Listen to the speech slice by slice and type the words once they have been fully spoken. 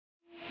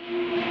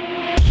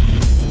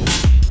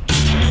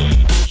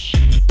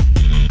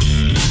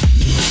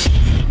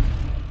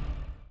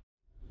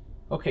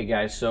Okay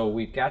guys, so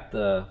we've got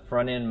the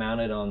front end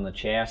mounted on the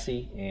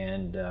chassis,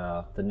 and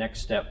the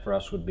next step for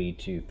us would be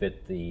to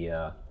fit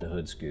the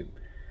hood scoop.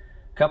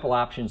 A couple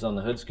options on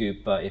the hood scoop.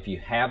 If you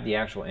have the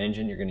actual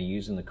engine you're going to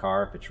use in the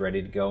car, if it's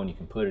ready to go and you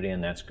can put it in,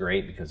 that's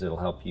great because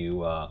it'll help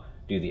you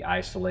do the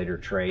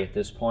isolator tray at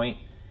this point.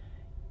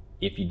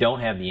 If you don't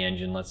have the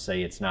engine, let's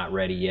say it's not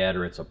ready yet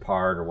or it's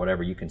apart or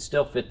whatever, you can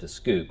still fit the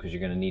scoop because you're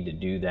going to need to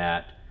do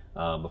that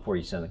before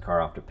you send the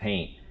car off to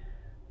paint.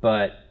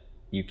 But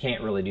you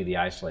can't really do the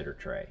isolator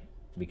tray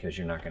because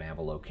you're not going to have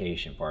a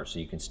location for it. So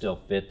you can still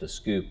fit the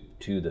scoop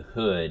to the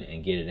hood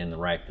and get it in the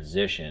right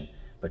position,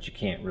 but you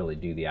can't really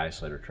do the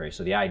isolator tray.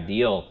 So the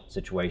ideal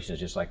situation is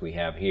just like we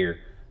have here: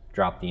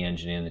 drop the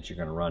engine in that you're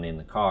going to run in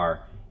the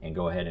car and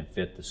go ahead and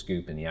fit the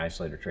scoop and the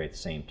isolator tray at the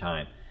same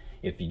time.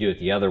 If you do it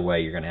the other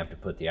way, you're going to have to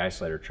put the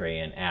isolator tray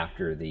in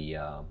after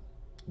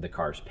the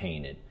car's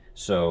painted.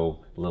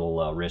 So a little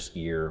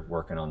riskier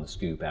working on the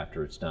scoop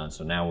after it's done.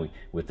 So now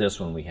with this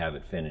one we have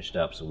it finished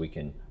up so we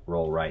can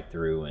roll right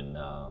through and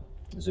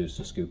Zeus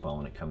the scoop on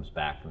when it comes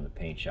back from the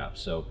paint shop.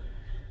 So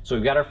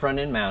we've got our front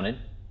end mounted.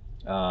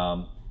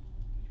 When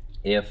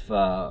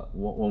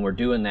we're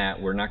doing that,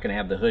 we're not going to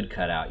have the hood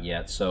cut out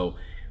yet. So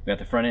we got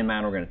the front end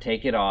mounted. We're going to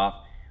take it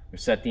off. We'll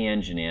set the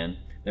engine in.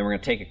 Then we're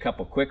going to take a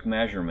couple quick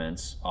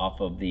measurements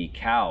off of the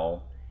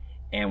cowl,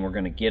 and we're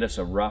going to get us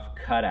a rough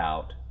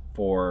cutout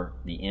for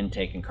the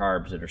intake and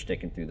carbs that are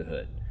sticking through the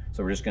hood.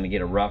 So we're just going to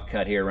get a rough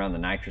cut here around the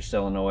nitrous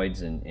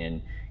solenoids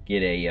and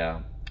get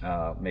a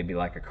maybe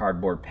like a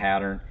cardboard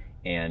pattern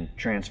and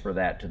transfer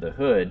that to the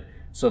hood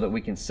so that we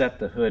can set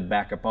the hood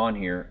back up on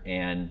here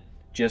and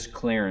just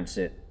clearance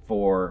it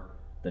for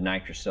the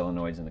nitrous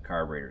solenoids and the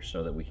carburetor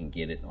so that we can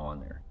get it on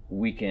there.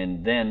 We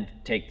can then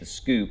take the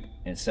scoop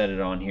and set it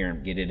on here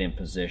and get it in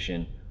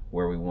position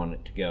where we want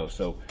it to go.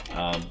 So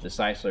this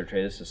isolator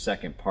tray, this is the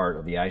second part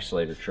of the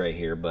isolator tray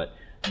here, but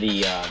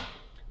the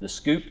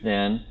scoop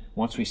then,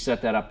 once we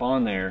set that up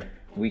on there,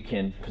 we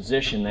can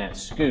position that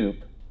scoop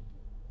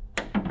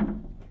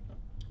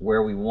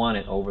where we want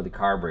it over the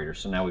carburetor.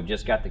 So now we've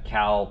just got the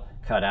cowl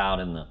cut out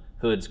and the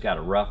hood's got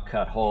a rough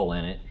cut hole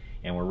in it,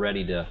 and we're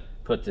ready to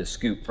put this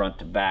scoop front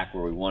to back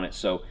where we want it.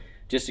 So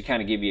just to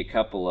kind of give you a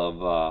couple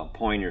of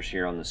pointers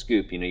here on the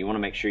scoop, you want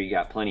to make sure you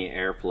got plenty of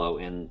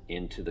airflow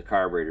into the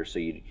carburetor. So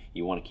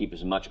you want to keep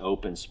as much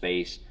open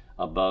space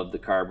above the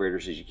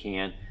carburetors as you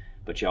can,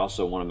 but you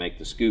also want to make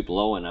the scoop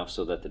low enough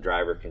so that the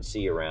driver can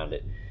see around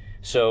it.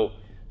 So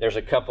there's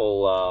a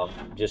couple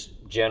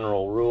just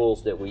general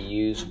rules that we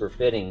use for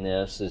fitting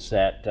this. Is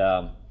that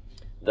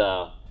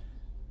the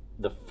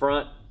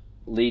front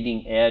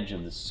leading edge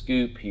of the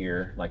scoop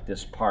here, like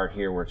this part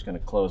here where it's going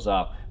to close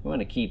off, we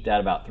want to keep that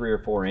about 3 or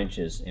 4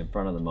 inches in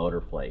front of the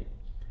motor plate.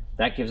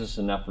 That gives us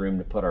enough room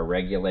to put our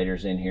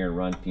regulators in here and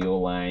run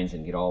fuel lines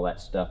and get all that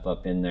stuff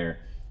up in there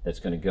that's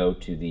going to go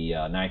to the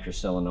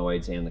nitrous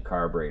solenoids and the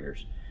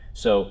carburetors.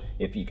 So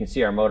if you can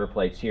see our motor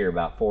plates here,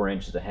 about 4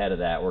 inches ahead of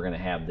that, we're going to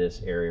have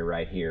this area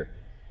right here.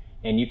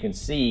 And you can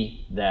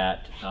see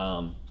that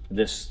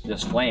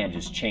this flange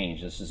has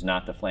changed. This is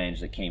not the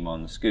flange that came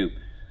on the scoop.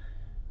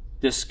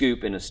 This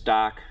scoop in a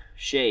stock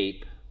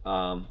shape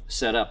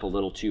set up a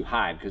little too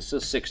high because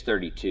this is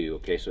 632,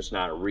 okay? So it's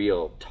not a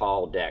real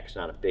tall deck. It's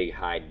not a big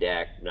high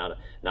deck, not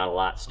a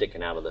lot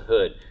sticking out of the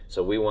hood.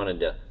 So we wanted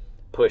to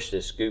push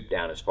this scoop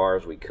down as far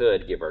as we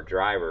could, give our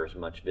driver as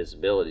much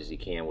visibility as he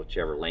can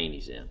whichever lane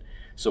he's in.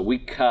 So we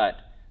cut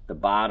the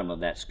bottom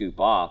of that scoop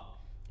off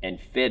and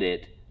fit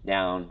it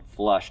down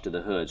flush to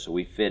the hood. So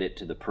we fit it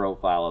to the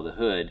profile of the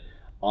hood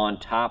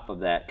on top of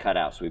that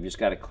cutout. So we've just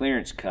got a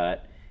clearance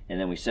cut, and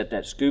then we set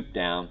that scoop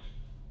down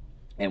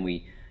and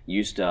we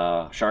used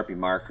a Sharpie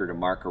marker to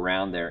mark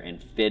around there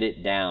and fit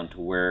it down to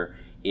where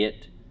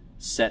it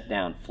set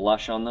down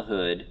flush on the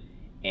hood,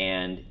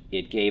 and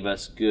it gave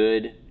us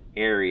good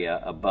area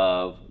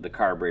above the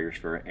carburetors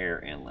for an air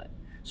inlet.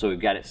 So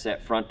we've got it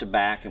set front to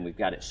back and we've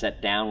got it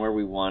set down where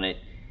we want it,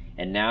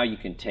 and now you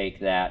can take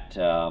that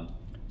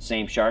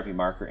same Sharpie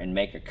marker and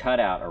make a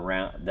cutout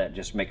around that,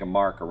 just make a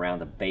mark around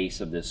the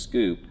base of this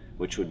scoop,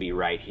 which would be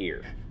right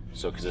here.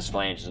 So because this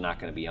flange is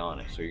not going to be on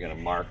it, so you're going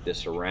to mark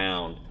this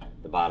around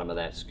the bottom of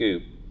that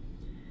scoop,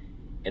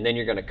 and then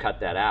you're going to cut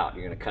that out.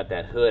 You're going to cut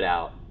that hood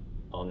out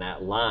on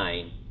that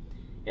line,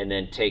 and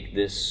then take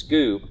this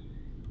scoop,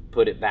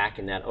 put it back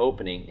in that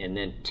opening, and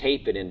then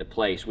tape it into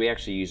place. We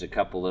actually use a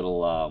couple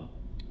little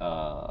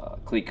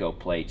Cleco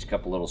plates, a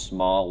couple little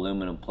small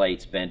aluminum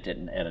plates bent at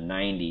a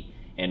 90,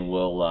 and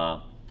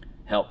we'll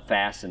help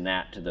fasten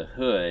that to the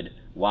hood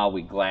while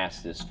we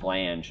glass this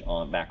flange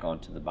back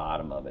onto the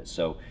bottom of it.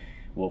 So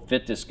we'll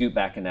fit this scoop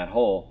back in that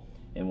hole,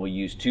 and we'll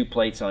use 2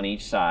 plates on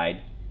each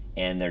side,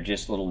 and they're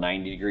just little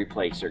 90-degree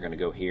plates. They're going to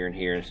go here and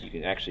here, so you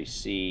can actually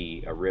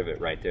see a rivet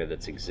right there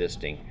that's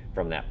existing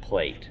from that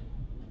plate.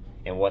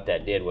 And what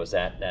that did was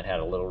that had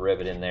a little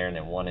rivet in there and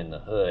then one in the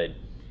hood,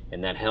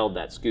 and that held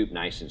that scoop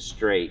nice and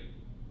straight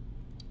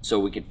so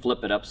we could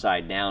flip it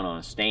upside down on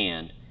a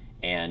stand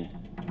and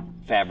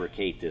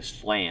fabricate this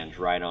flange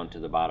right onto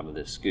the bottom of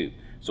this scoop.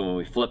 So when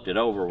we flipped it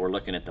over, we're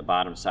looking at the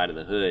bottom side of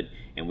the hood,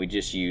 and we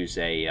just use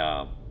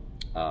a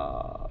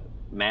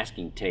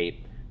masking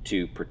tape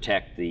to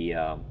protect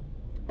the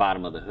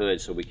bottom of the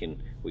hood, so we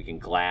can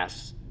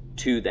glass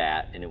to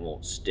that and it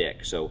won't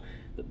stick. So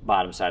the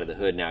bottom side of the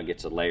hood now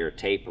gets a layer of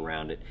tape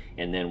around it,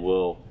 and then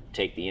we'll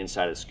take the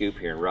inside of the scoop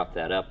here and rough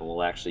that up, and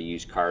we'll actually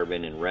use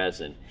carbon and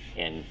resin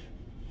and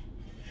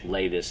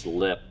lay this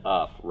lip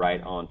up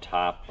right on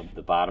top of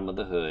the bottom of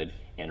the hood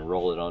and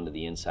roll it onto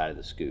the inside of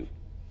the scoop.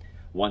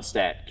 Once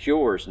that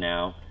cures,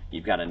 now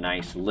you've got a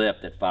nice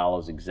lip that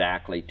follows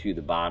exactly to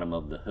the bottom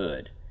of the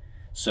hood.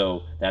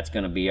 So that's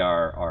going to be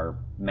our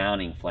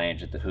mounting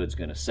flange that the hood's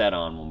going to set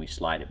on when we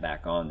slide it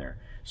back on there.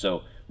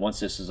 So once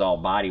this is all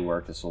body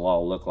work, this will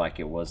all look like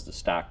it was the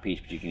stock piece,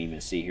 but you can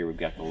even see here we've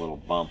got the little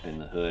bump in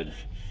the hood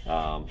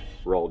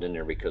rolled in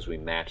there because we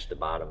matched the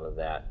bottom of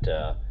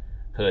that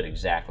hood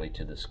exactly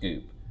to the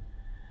scoop.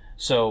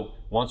 So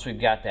once we've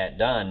got that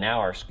done, now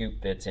our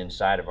scoop fits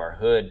inside of our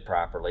hood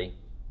properly.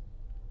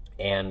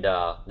 And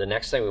the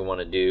next thing we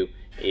want to do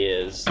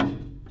is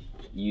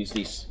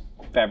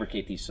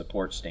fabricate these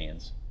support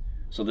stands.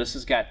 So this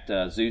has got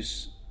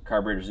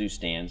carburetor Zeus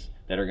stands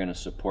that are going to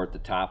support the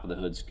top of the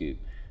hood scoop.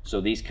 So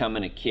these come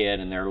in a kit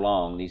and they're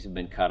long. These have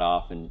been cut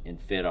off and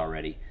fit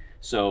already.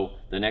 So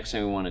the next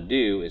thing we want to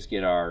do is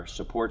get our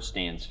support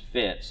stands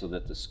fit so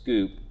that the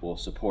scoop will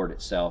support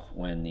itself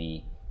when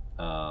the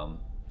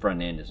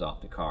front end is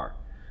off the car.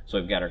 So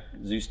we've got our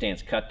Zeus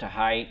stands cut to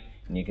height,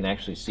 and you can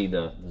actually see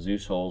the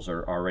Zeus holes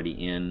are already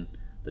in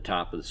the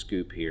top of the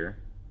scoop here.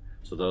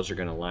 So those are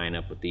going to line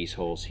up with these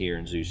holes here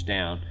and Zeus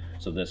down,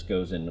 so this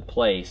goes into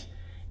place.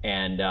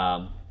 And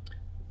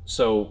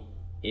so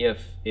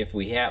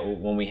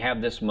when we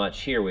have this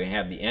much here, we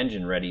have the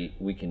engine ready,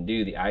 we can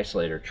do the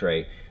isolator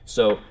tray.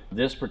 So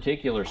this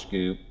particular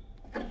scoop,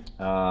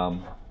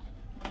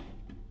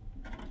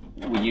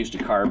 we used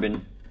a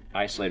carbon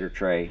isolator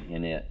tray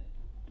in it.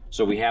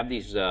 So we have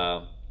these,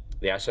 the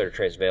isolator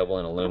tray is available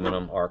in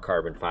aluminum or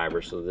carbon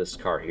fiber. So this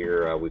car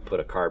here, we put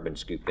a carbon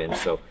scoop in,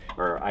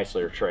 or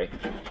isolator tray,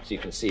 so you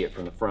can see it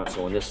from the front.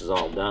 So when this is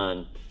all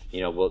done,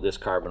 this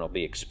carbon will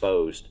be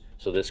exposed.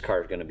 So this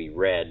car is going to be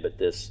red, but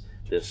this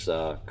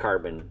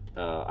carbon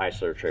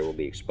isolator tray will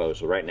be exposed.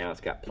 So right now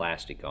it's got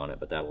plastic on it,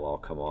 but that will all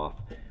come off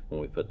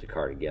when we put the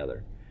car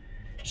together.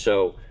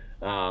 So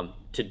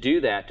to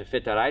do that, to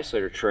fit that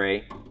isolator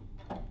tray,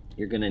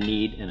 you're going to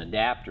need an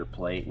adapter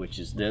plate, which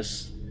is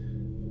this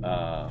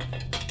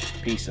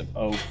piece of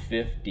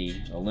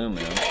 050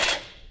 aluminum.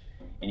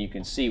 And you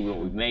can see what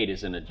we've made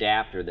is an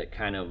adapter that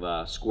kind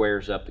of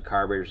squares up the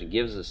carburetors and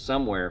gives us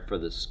somewhere for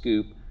the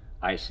scoop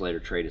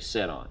isolator tray to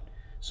sit on.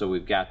 So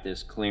we've got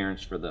this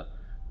clearance for the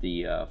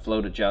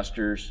float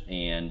adjusters,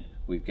 and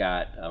we've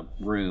got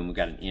room. We've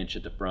got an inch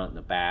at the front and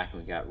the back, and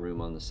we've got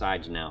room on the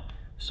sides now,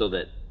 so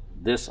that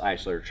this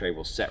isolator tray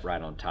will set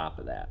right on top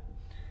of that.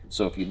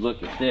 So if you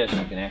look at this,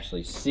 you can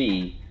actually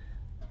see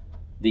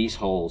these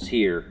holes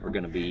here are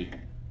going to be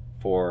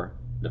for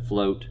the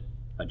float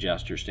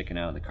adjuster sticking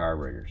out of the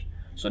carburetors.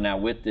 So now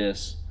with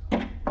this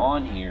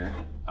on here,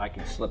 I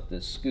can slip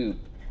this scoop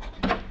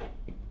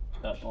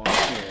up on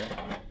here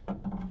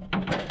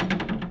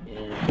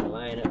and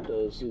line up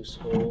those loose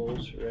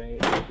holes right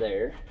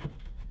there.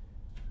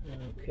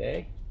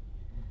 Okay,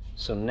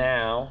 so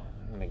now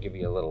I'm going to give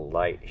you a little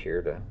light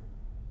here to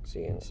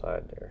see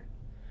inside there.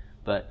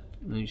 But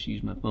let me just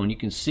use my phone. You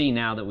can see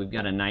now that we've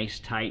got a nice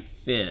tight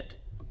fit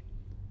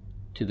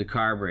to the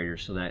carburetor,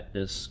 so that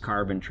this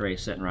carbon tray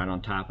is sitting right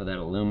on top of that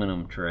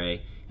aluminum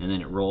tray, and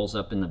then it rolls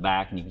up in the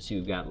back, and you can see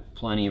we've got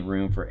plenty of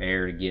room for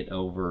air to get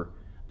over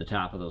the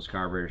top of those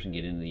carburetors and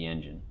get into the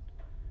engine.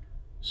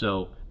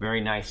 So very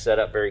nice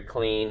setup, very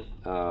clean.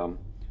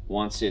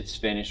 Once it's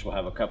finished, we'll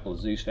have a couple of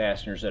Zeus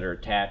fasteners that are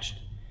attached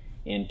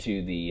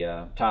into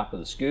the top of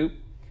the scoop.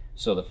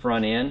 So the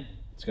front end,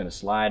 it's going to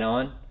slide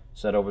on,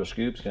 set over the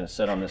scoop. It's going to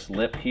set on this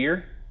lip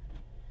here.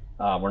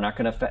 We're not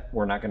going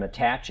to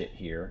attach it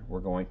here. We're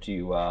going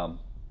to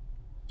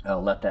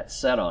let that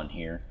set on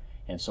here,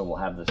 and so we'll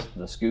have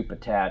the scoop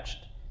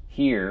attached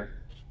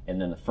here,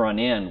 and then the front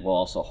end will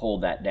also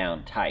hold that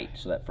down tight.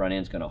 So that front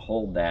end is going to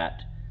hold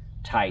that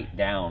tight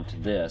down to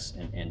this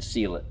and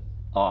seal it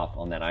off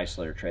on that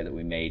isolator tray that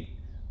we made,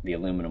 the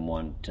aluminum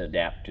one, to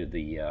adapt to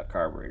the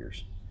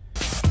carburetors.